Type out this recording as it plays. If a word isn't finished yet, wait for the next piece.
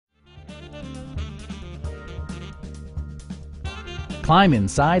Climb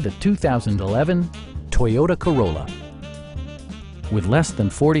inside the 2011 Toyota Corolla. With less than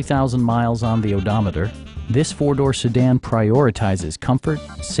 40,000 miles on the odometer, this four-door sedan prioritizes comfort,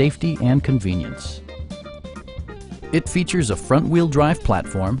 safety, and convenience. It features a front-wheel drive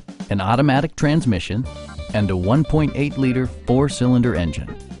platform, an automatic transmission, and a 1.8-liter four-cylinder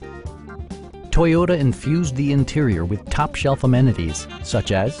engine. Toyota infused the interior with top-shelf amenities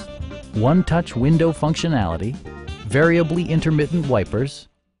such as one-touch window functionality, variably intermittent wipers,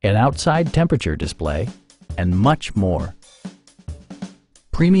 an outside temperature display, and much more.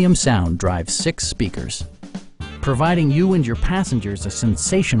 Premium sound drives 6 speakers, providing you and your passengers a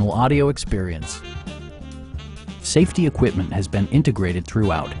sensational audio experience. Safety equipment has been integrated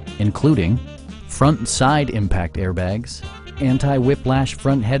throughout, including front and side impact airbags, anti-whiplash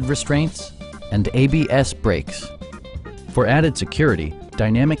front head restraints, and ABS brakes. For added security,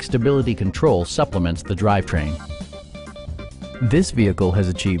 dynamic stability control supplements the drivetrain. This vehicle has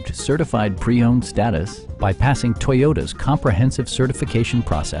achieved certified pre-owned status by passing Toyota's comprehensive certification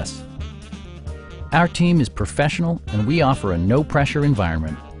process. Our team is professional and we offer a no-pressure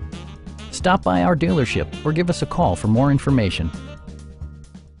environment. Stop by our dealership or give us a call for more information.